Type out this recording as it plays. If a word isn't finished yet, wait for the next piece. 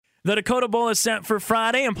The Dakota Bowl is set for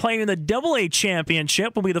Friday, and playing in the AA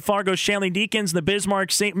Championship will be the Fargo Shanley Deacons and the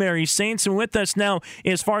Bismarck St. Mary's Saints. And with us now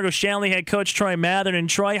is Fargo Shanley head coach Troy Mattern. And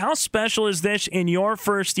Troy, how special is this in your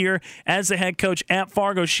first year as the head coach at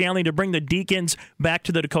Fargo Shanley to bring the Deacons back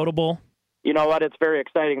to the Dakota Bowl? You know what? It's very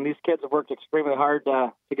exciting. These kids have worked extremely hard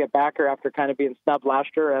to get back here after kind of being snubbed last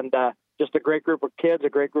year, and just a great group of kids, a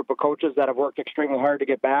great group of coaches that have worked extremely hard to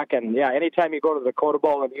get back. And, yeah, anytime you go to the Dakota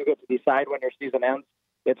Bowl and you get to decide when your season ends,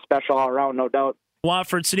 it's special all around, no doubt.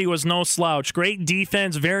 Watford City was no slouch. Great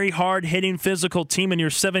defense, very hard-hitting, physical team, and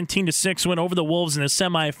your 17-6 win over the Wolves in the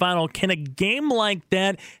semifinal. Can a game like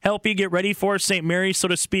that help you get ready for St. Mary's, so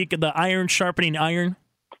to speak, the iron sharpening iron?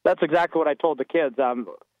 That's exactly what I told the kids.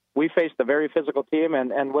 We faced a very physical team,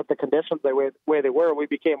 and with the conditions the way they were, we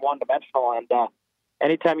became one-dimensional. And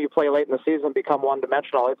anytime you play late in the season, become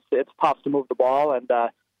one-dimensional, it's tough to move the ball. And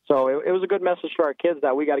so it was a good message to our kids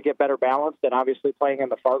that we got to get better balanced. And obviously playing in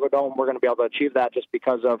the Fargo Dome, we're going to be able to achieve that just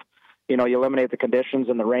because of, you eliminate the conditions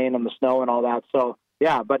and the rain and the snow and all that. So,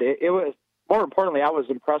 yeah, but it was, more importantly, I was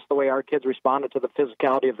impressed the way our kids responded to the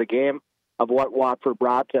physicality of the game, of what Watford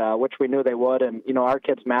brought, which we knew they would. And, our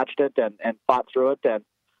kids matched it and fought through it. And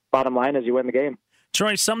bottom line is you win the game.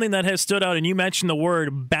 Troy, something that has stood out, and you mentioned the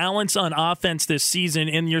word balance on offense this season.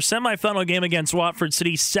 In your semifinal game against Watford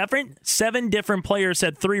City, seven different players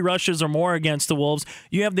had 3 rushes or more against the Wolves.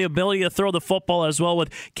 You have the ability to throw the football as well with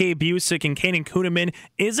Kay Busick and Caden Kuhneman.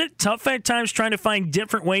 Is it tough at times trying to find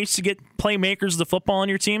different ways to get playmakers of the football on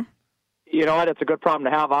your team? You know what? It's a good problem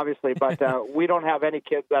to have, obviously, but we don't have any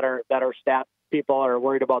kids that are stat people or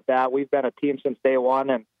worried about that. We've been a team since day one,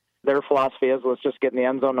 and their philosophy is let's just get in the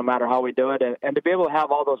end zone no matter how we do it. And to be able to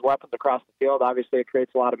have all those weapons across the field, obviously it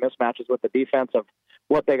creates a lot of mismatches with the defense of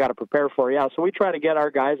what they got to prepare for. Yeah, so we try to get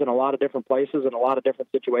our guys in a lot of different places in a lot of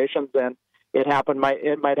different situations, and it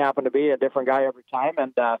might happen to be a different guy every time.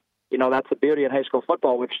 And, that's the beauty in high school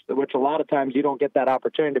football, which a lot of times you don't get that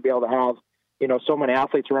opportunity to be able to have, so many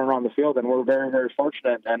athletes running around the field, and we're very, very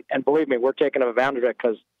fortunate. And believe me, we're taking advantage of it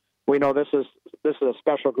because we know this is a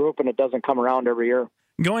special group, and it doesn't come around every year.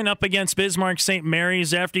 Going up against Bismarck St.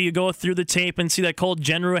 Mary's, after you go through the tape and see that Cole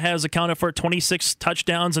Genru has accounted for 26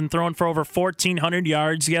 touchdowns and thrown for over 1,400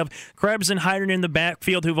 yards. You have Krebs and Hyden in the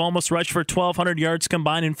backfield who've almost rushed for 1,200 yards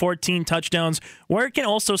combined and 14 touchdowns. Where can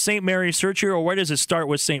also St. Mary's search here, or where does it start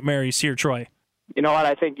with St. Mary's here, Troy? You know what?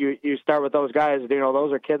 I think you start with those guys.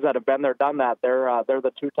 Those are kids that have been there, done that. They're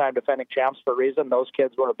the 2-time defending champs for a reason. Those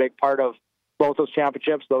kids were a big part of both those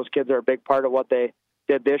championships. Those kids are a big part of what they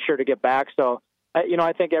did this year to get back. So,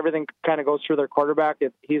 I think everything kind of goes through their quarterback.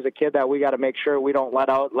 He's a kid that we got to make sure we don't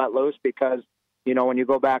let loose because, when you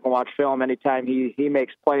go back and watch film, anytime he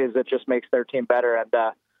makes plays, it just makes their team better. And,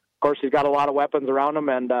 of course, he's got a lot of weapons around him,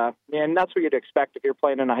 and that's what you'd expect if you're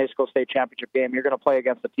playing in a high school state championship game. You're going to play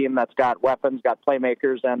against a team that's got weapons, got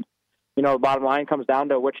playmakers, and, the bottom line comes down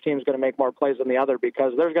to which team's going to make more plays than the other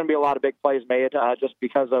because there's going to be a lot of big plays made just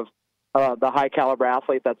because of the high-caliber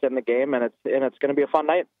athlete that's in the game, and it's going to be a fun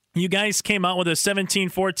night. You guys came out with a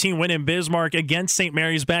 17-14 win in Bismarck against St.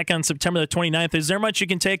 Mary's back on September the 29th. Is there much you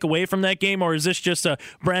can take away from that game, or is this just a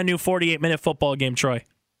brand-new 48-minute football game, Troy?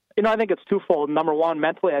 I think it's twofold. Number one,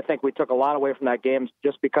 mentally, I think we took a lot away from that game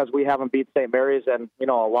just because we haven't beat St. Mary's in,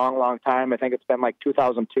 a long, long time. I think it's been like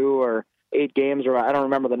 2002 or 8 games, or I don't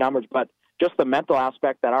remember the numbers, but just the mental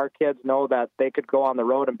aspect that our kids know that they could go on the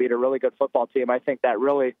road and beat a really good football team, I think that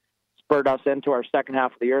really spurred us into our second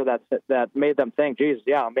half of the year that made them think, geez,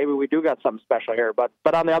 yeah, maybe we do got something special here. But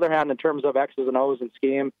on the other hand, in terms of X's and O's and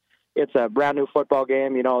scheme, it's a brand new football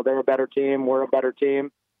game. They're a better team. We're a better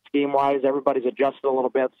team. Scheme-wise, everybody's adjusted a little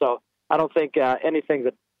bit. So I don't think anything's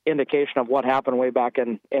an indication of what happened way back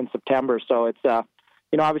in September. So it's,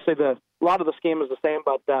 obviously a lot of the scheme is the same,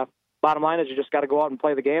 but bottom line is you just got to go out and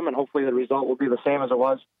play the game, and hopefully the result will be the same as it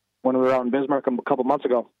was when we were out in Bismarck a couple months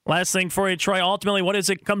ago. Last thing for you, Troy. Ultimately, what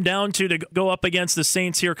does it come down to go up against the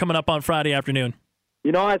Saints here coming up on Friday afternoon?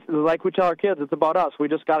 It's like we tell our kids, it's about us. We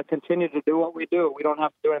just got to continue to do what we do. We don't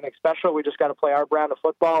have to do anything special. We just got to play our brand of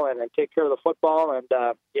football and take care of the football and,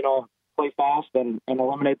 play fast and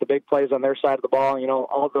eliminate the big plays on their side of the ball.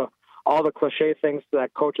 All the cliche things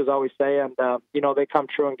that coaches always say, and, they come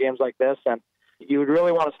true in games like this. And you would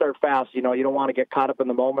really want to start fast. You don't want to get caught up in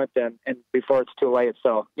the moment and before it's too late.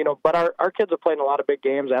 So, but our kids have played in a lot of big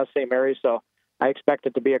games as St. Mary's, so I expect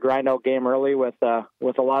it to be a grind-out game early with a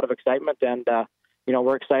lot of excitement. And,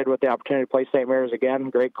 we're excited with the opportunity to play St. Mary's again.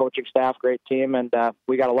 Great coaching staff, great team, and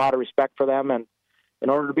we got a lot of respect for them. And in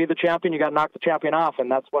order to be the champion, you got to knock the champion off, and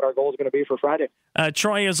that's what our goal is going to be for Friday.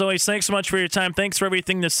 Troy, as always, thanks so much for your time. Thanks for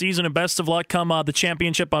everything this season, and best of luck come the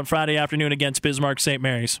championship on Friday afternoon against Bismarck St.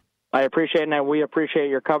 Mary's. I appreciate it, and we appreciate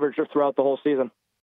your coverage throughout the whole season.